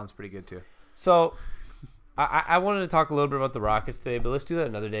player. Yeah. LeBron's pretty good too. So, I wanted to talk a little bit about the Rockets today, but let's do that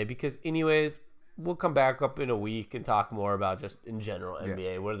another day because, anyways, we'll come back up in a week and talk more about just in general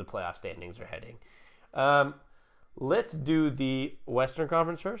NBA where the playoff standings are heading. Let's do the Western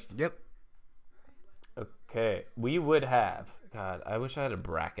Conference first. Yep. Okay, we would have. God, I wish I had a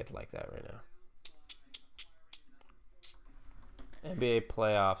bracket like that right now. NBA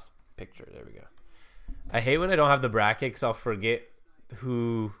playoffs picture. There we go. I hate when I don't have the bracket because I'll forget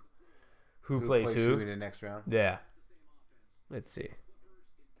who plays who in the next round. Yeah. Let's see.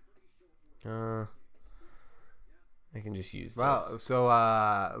 I can just use this. So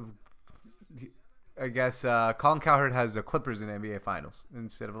I guess Colin Cowherd has the Clippers in the NBA Finals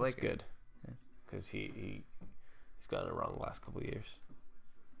instead of the Lakers. Good. Because he's gotten it wrong the last couple of years.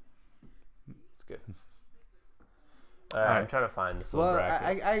 It's good. All right. I'm trying to find this little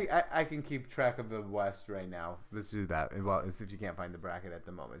bracket. I can keep track of the West right now. Let's do that. Well, as if you can't find the bracket at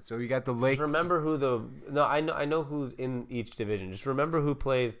the moment. So you got the Lakers. Just remember I know who's in each division. Just remember who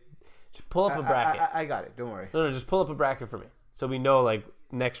plays. Just pull up a bracket. I got it. Don't worry. No, just pull up a bracket for me. So we know, like,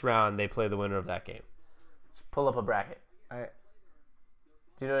 next round they play the winner of that game. Just pull up a bracket.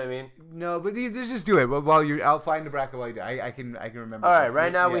 Do you know what I mean? No, but just do it while you're. I'll find the bracket while you do. I can remember. All right,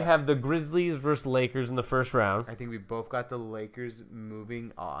 right now we have the Grizzlies versus Lakers in the first round. I think we both got the Lakers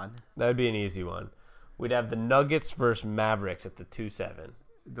moving on. That would be an easy one. We'd have the Nuggets versus Mavericks at the 2-7.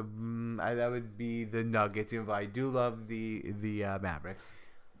 That would be the Nuggets. Even though I do love the Mavericks.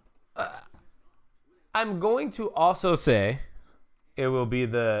 I'm going to also say it will be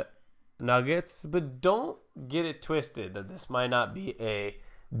the Nuggets, but don't get it twisted that this might not be a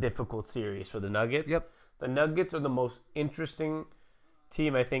difficult series for the Nuggets. Yep. The Nuggets are the most interesting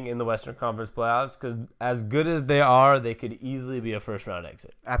team, I think, in the Western Conference playoffs because as good as they are, they could easily be a first-round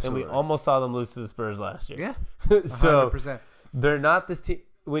exit. Absolutely. And we almost saw them lose to the Spurs last year. Yeah, 100%. They're not this team.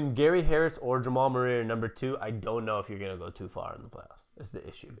 When Gary Harris or Jamal Murray are number 2, I don't know if you're going to go too far in the playoffs. That's the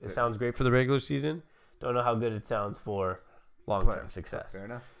issue. It sounds great for the regular season. Don't know how good it sounds for long-term success. Fair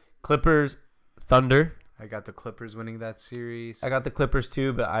enough. Clippers, Thunder. I got the Clippers winning that series. I got the Clippers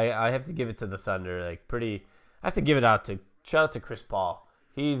too, but I have to give it to the Thunder. I have to give it out to shout out to Chris Paul.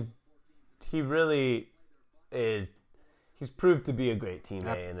 He really is. He's proved to be a great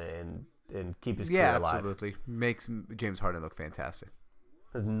teammate and keep his career alive. Yeah, absolutely. Makes James Harden look fantastic.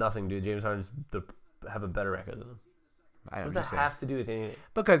 There's nothing to do. James Harden's have a better record than him. What does that have to do with anything?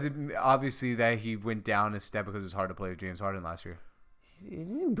 Because obviously that he went down a step because it's hard to play with James Harden last year. He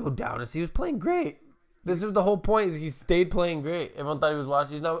didn't go down. He was playing great. This is the whole point. Is he stayed playing great. Everyone thought he was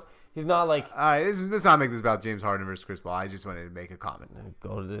watching. He's not like. All right, let's not make this about James Harden versus Chris Paul. I just wanted to make a comment.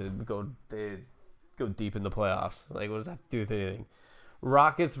 Go deep in the playoffs. Like, what does that have to do with anything?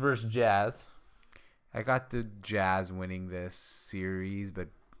 Rockets versus Jazz. I got the Jazz winning this series, but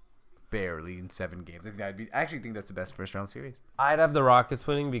barely in 7 games. I actually think that's the best first round series. I'd have the Rockets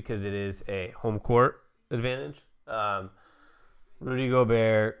winning because it is a home court advantage. Rudy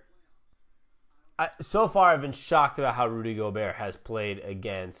Gobert. So far, I've been shocked about how Rudy Gobert has played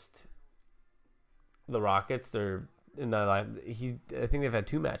against the Rockets. I think they've had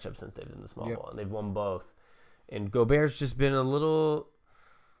 2 matchups since they've been in the small ball, and they've won both. And Gobert's just been a little,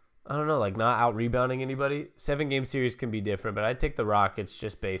 I don't know, like not out rebounding anybody. 7-game series can be different, but I'd take the Rockets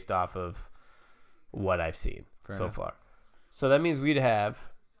just based off of what I've seen so far. So that means we'd have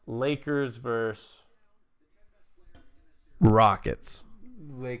Lakers versus Rockets.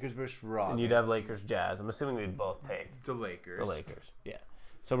 Lakers versus Rockets. And you'd have Lakers Jazz. I'm assuming we'd both take the Lakers. The Lakers, yeah.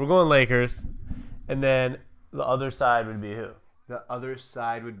 So we're going Lakers. And then the other side would be who? The other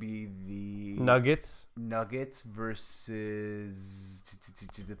side would be the Nuggets versus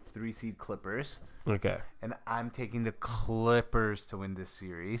the 3-seed Clippers. Okay. And I'm taking the Clippers to win this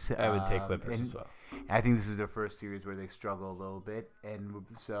series. I would take Clippers as well. I think this is their first series where they struggle a little bit. And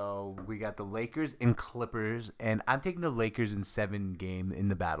so we got the Lakers and Clippers. And I'm taking the Lakers in 7 game in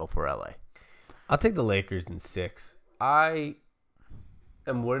the battle for LA. I'll take the Lakers in 6. I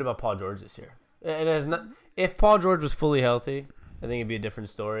am worried about Paul George this year. And it has not, if Paul George was fully healthy, I think it'd be a different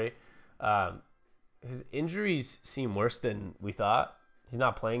story. His injuries seem worse than we thought. He's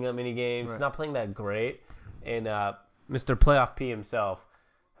not playing that many games. Right. He's not playing that great. And Mr. Playoff P himself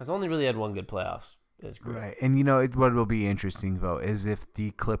has only really had 1 good playoffs. It's great. Right. And, what will be interesting, though, is if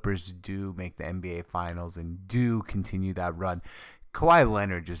the Clippers do make the NBA Finals and do continue that run, Kawhi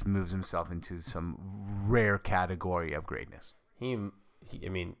Leonard just moves himself into some rare category of greatness. He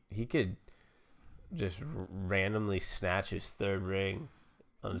could just randomly snatch his 3rd ring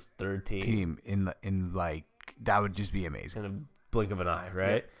on his 3rd team in like that would just be amazing. In a blink of an eye,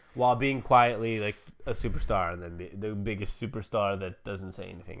 right? Yep. While being quietly like a superstar and then be the biggest superstar that doesn't say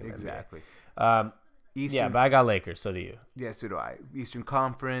anything. Exactly. Yeah, but I got Lakers. So do you? Yeah, so do I. Eastern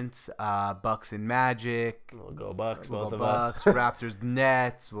Conference, Bucks and Magic. We'll go Bucks. Both of us. Raptors,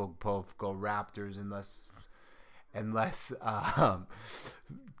 Nets. We'll both go Raptors unless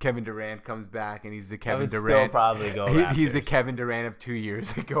Kevin Durant comes back and he's the Kevin Durant. Still probably go Raptors. He's the Kevin Durant of 2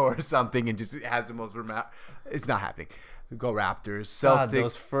 years ago or something, and just has the most. It's not happening. Go Raptors. Celtics. God,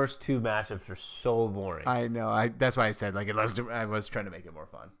 those first 2 matchups are so boring. I know. That's why I said unless I was trying to make it more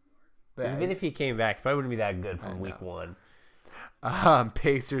fun. But even if he came back, he probably wouldn't be that good from week 1.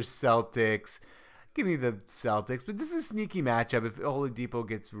 Pacers, Celtics. Give me the Celtics, but this is a sneaky matchup if Oladipo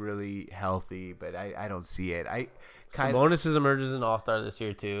gets really healthy, but I don't see it. Sabonis emerges an all-star this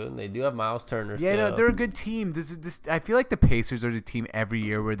year too, and they do have Miles Turner. Yeah, no, they're a good team. I feel like the Pacers are the team every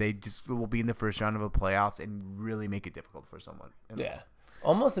year where they just will be in the first round of a playoffs and really make it difficult for someone. Yeah,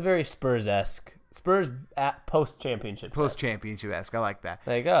 almost a very Spurs-esque. Spurs at post-championship. Post-championship-esque. I like that.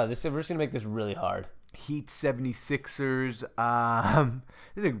 Like, we're just gonna make this really hard. Heat 76ers.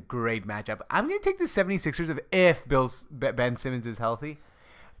 This is a great matchup. I'm going to take the 76ers if Ben Simmons is healthy.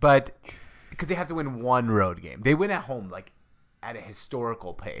 But because they have to win 1 road game. They win at home like at a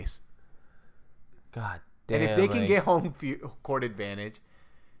historical pace. God damn. And if they can get home court advantage,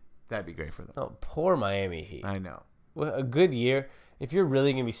 that'd be great for them. Oh, poor Miami Heat. I know. Well, a good year. If you're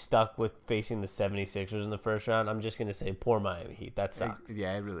really going to be stuck with facing the 76ers in the first round, I'm just going to say poor Miami Heat. That sucks.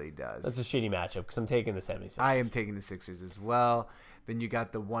 Yeah, it really does. That's a shitty matchup because I'm taking the 76ers. I am taking the Sixers as well. Then you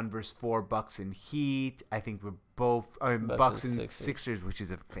got the 1-4 Bucks and Heat. I think we're both Bucks and Sixers, which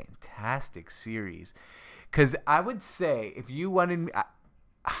is a fantastic series. Because I would say if you wanted,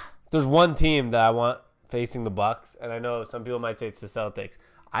 there's one team that I want facing the Bucks, and I know some people might say it's the Celtics.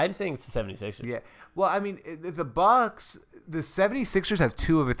 I'm saying it's the 76ers. Yeah. Well, I mean, the Bucks, the 76ers have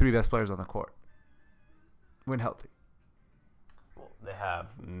 2 of the 3 best players on the court when healthy. Well, they have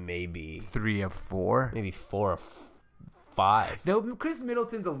maybe 3 of 4. Maybe 4 or 5. No, Chris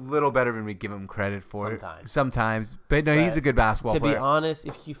Middleton's a little better than we give him credit for. Sometimes. But no, he's a good basketball player. To be honest,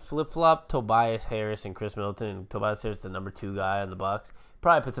 if you flip-flop Tobias Harris and Chris Middleton, and Tobias Harris, the number 2 guy on the Bucks,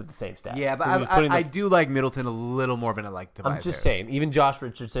 probably puts up the same stats. Yeah, but I do like Middleton a little more than I like Tobias I'm just Harris. saying, even Josh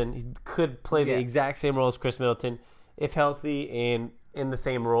Richardson, he could play the exact same role as Chris Middleton if healthy and in the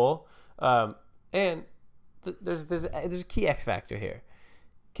same role. And there's a key X factor here.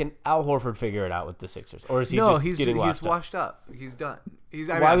 Can Al Horford figure it out with the Sixers, or is he getting washed up? He's done.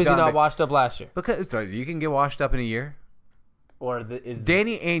 Why was he not washed up last year? Because you can get washed up in a year. Or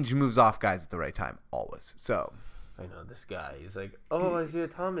Danny Ainge moves off guys at the right time always. So I know this guy. He's like, Isaiah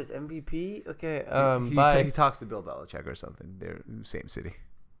Thomas MVP. Okay, he talks to Bill Belichick or something. They're in the same city.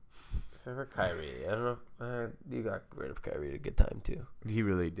 Except for Kyrie, I don't know. You got rid of Kyrie at a good time too. He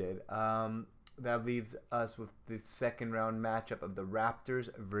really did. That leaves us with the second round matchup of the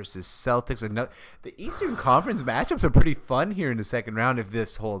Raptors versus Celtics. And the Eastern Conference matchups are pretty fun here in the second round if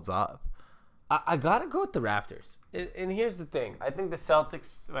this holds up. I gotta go with the Raptors. And here's the thing: I think the Celtics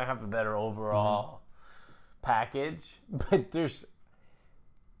might have a better overall package, but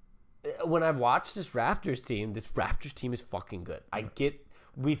when I've watched this Raptors team is fucking good.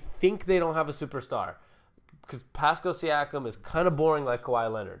 We think they don't have a superstar because Pascal Siakam is kind of boring like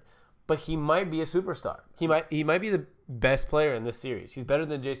Kawhi Leonard. But he might be a superstar. He might be the best player in this series. He's better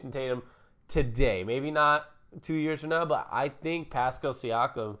than Jason Tatum today. Maybe not 2 years from now, but I think Pascal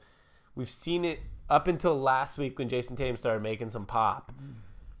Siakam, we've seen it up until last week when Jason Tatum started making some pop.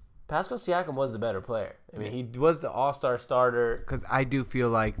 Pascal Siakam was the better player. I mean, he was the all-star starter. Because I do feel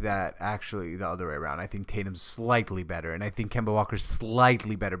like that actually the other way around. I think Tatum's slightly better, and I think Kemba Walker's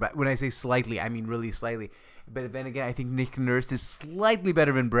slightly better. But when I say slightly, I mean really slightly. But then again, I think Nick Nurse is slightly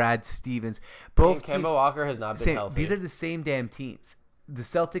better than Brad Stevens. Both Kemba Walker has not been healthy. These are the same damn teams. The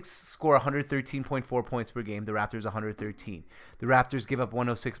Celtics score 113.4 points per game. The Raptors 113. The Raptors give up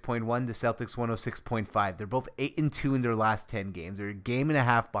 106.1. The Celtics 106.5. They're both 8-2 in their last 10 games. They're a game and a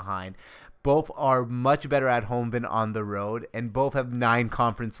half behind. Both are much better at home than on the road, and both have 9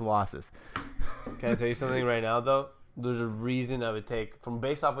 conference losses. Can I tell you something right now, though? There's a reason I would take,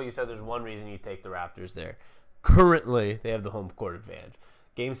 based off what you said, there's one reason you take the Raptors there. Currently, they have the home court advantage.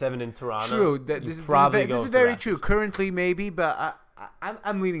 Game 7 in Toronto. True. This is very true. Currently, maybe, but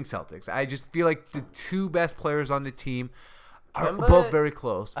I'm leaning Celtics. I just feel like the 2 best players on the team are both very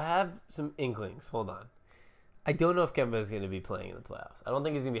close. I have some inklings. Hold on. I don't know if Kemba is going to be playing in the playoffs. I don't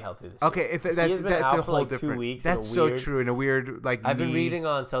think he's going to be healthy this year. Okay, if that's a whole different. 2 weeks. That's so true. In a weird I've been reading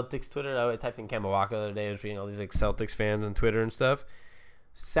on Celtics Twitter. I typed in Kemba Walker the other day. I was reading all these Celtics fans on Twitter and stuff.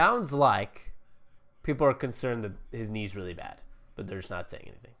 Sounds like people are concerned that his knee's really bad, but they're just not saying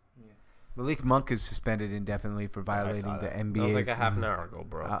anything. Yeah. Malik Monk is suspended indefinitely for violating the NBA's. That was like a half an hour ago,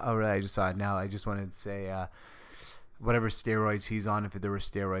 bro. Oh, right. I just saw it now. I just wanted to say whatever steroids he's on, if there were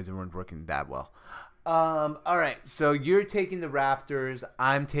steroids, they weren't working that well. All right. So you're taking the Raptors.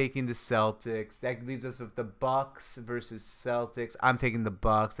 I'm taking the Celtics. That leaves us with the Bucks versus Celtics. I'm taking the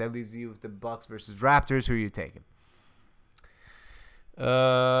Bucks. That leaves you with the Bucks versus Raptors. Who are you taking?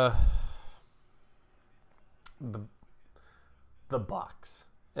 The Bucks.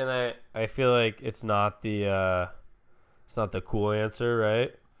 And I feel like it's not the cool answer,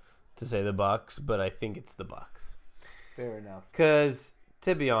 right? To say the Bucks, but I think it's the Bucks. Fair enough. Because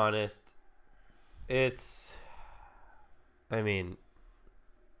to be honest, I don't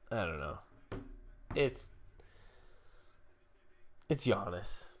know. It's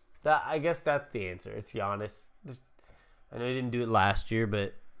Giannis. I guess that's the answer. It's Giannis. I know he didn't do it last year,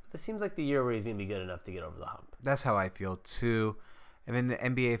 but this seems like the year where he's going to be good enough to get over the hump. That's how I feel too. And then the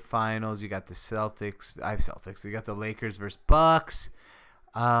NBA Finals, you got the Celtics. I have Celtics. You got the Lakers versus Bucks.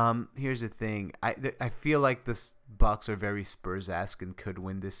 Here's the thing. I feel like the Bucks are very Spurs-esque and could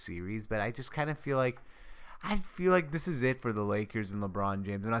win this series, but I just kind of feel like I feel like this is it for the Lakers and LeBron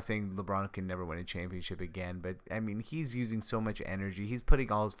James. I'm not saying LeBron can never win a championship again, but I mean, he's using so much energy. He's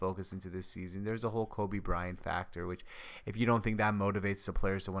putting all his focus into this season. There's a whole Kobe Bryant factor, which if you don't think that motivates the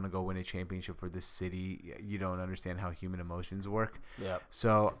players to want to go win a championship for the city, you don't understand how human emotions work. Yeah.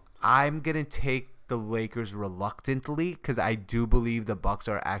 So I'm going to take the Lakers reluctantly because I do believe the Bucks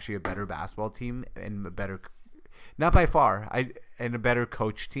are actually a better basketball team and a better, not by far, and a better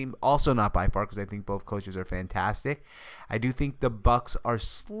coach team. Also not by far because I think both coaches are fantastic. I do think the Bucks are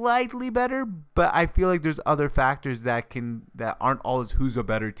slightly better, but I feel like there's other factors that aren't always who's a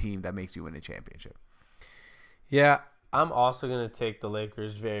better team that makes you win a championship. Yeah, I'm also going to take the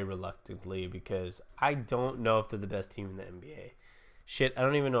Lakers very reluctantly because I don't know if they're the best team in the NBA. Shit, I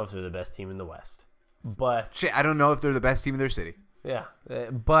don't even know if they're the best team in the West. But shit, I don't know if they're the best team in their city. Yeah,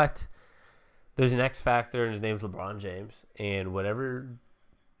 but there's an X factor, and his name's LeBron James. And whatever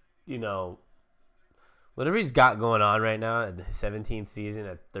he's got going on right now in his 17th season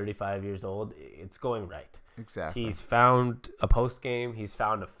at 35 years old, it's going right. Exactly. He's found a post game. He's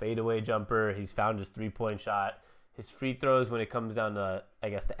found a fadeaway jumper. He's found his 3-point shot. His free throws, when it comes down to, I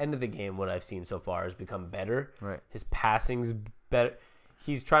guess, the end of the game, what I've seen so far has become better. Right. His passing's better.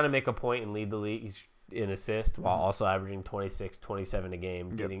 He's trying to make a point and lead the league. He's in assist while also averaging 26, 27 a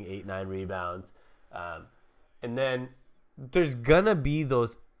game, getting 8-9 rebounds. And then there's going to be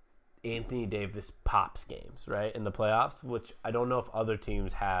those Anthony Davis pops games, right, in the playoffs, which I don't know if other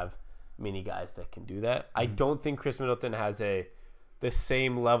teams have many guys that can do that. I don't think Chris Middleton has the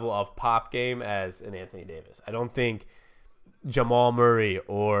same level of pop game as an Anthony Davis. I don't think Jamal Murray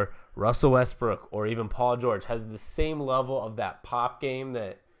or Russell Westbrook or even Paul George has the same level of that pop game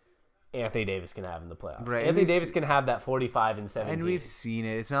that Anthony Davis can have in the playoffs. Right. Anthony Davis can have that 45 and 17. And we've seen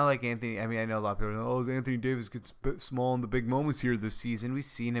it. It's not like Anthony. I mean, I know a lot of people are like, Anthony Davis gets small in the big moments here this season. We've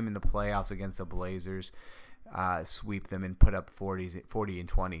seen him in the playoffs against the Blazers sweep them and put up 40 and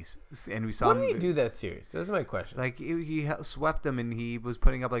 20s. And we saw What him. did he do that series? That's my question. Like, he swept them, and he was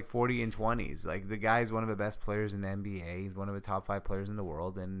putting up like 40 and 20s. Like, the guy's one of the best players in the NBA. He's one of the top 5 players in the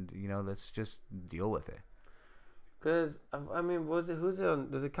world, and, let's just deal with it. Because, I mean, was it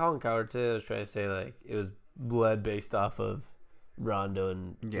Colin Cowherd too that was trying to say, like, it was led based off of Rondo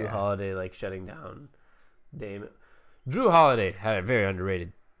and Drew Holiday, like, shutting down Dame. Drew Holiday had a very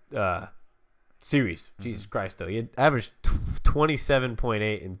underrated series. Mm-hmm. Jesus Christ, though. He had averaged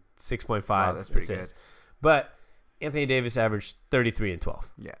 27.8 and 6.5 Wow, that's pretty assists. good. But Anthony Davis averaged 33 and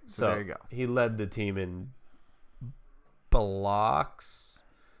 12. Yeah, so there you go. He led the team in blocks,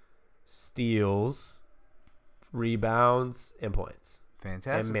 steals, rebounds, and points.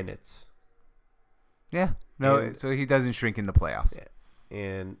 Fantastic. And minutes. Yeah. No, so he doesn't shrink in the playoffs. Yeah.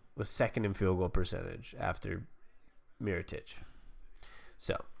 And was second in field goal percentage after Mirotic.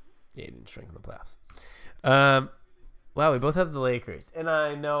 So, yeah, he didn't shrink in the playoffs. Wow, we both have the Lakers. And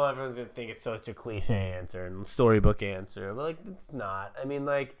I know everyone's going to think it's such a cliche answer and storybook answer, but, like, it's not. I mean,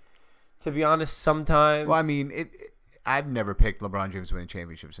 like, to be honest, sometimes... Well, I mean, I've never picked LeBron James to win a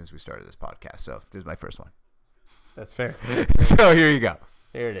championship since we started this podcast, so there's my first one. That's fair. So here you go.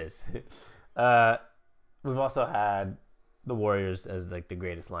 Here it is. We've also had the Warriors as like the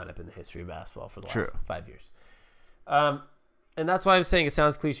greatest lineup in the history of basketball for the last 5 years. And that's why I'm saying it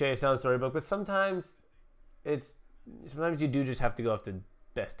sounds cliche, it sounds storybook, but sometimes you do just have to go off the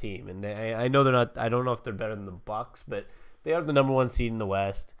best team. And I know they're not. I don't know if they're better than the Bucks, but they are the number 1 seed in the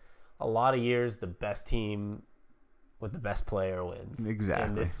West. A lot of years, the best team with the best player wins. Exactly.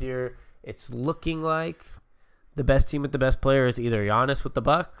 And this year, it's looking like the best team with the best player is either Giannis with the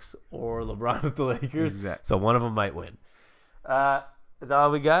Bucks or LeBron with the Lakers. Exactly. So one of them might win. Is that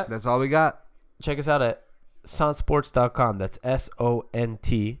all we got? That's all we got. Check us out at SONTsports.com. That's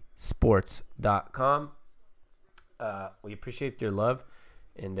SONT sports.com. We appreciate your love.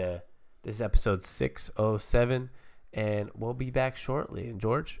 And this is episode 607. And we'll be back shortly. And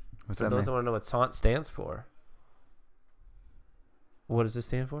George, What's for that, those man? that want to know what SONT stands for, what does it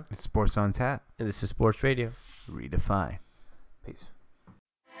stand for? It's Sports on Tap. And this is Sports Radio. Redefine. Peace.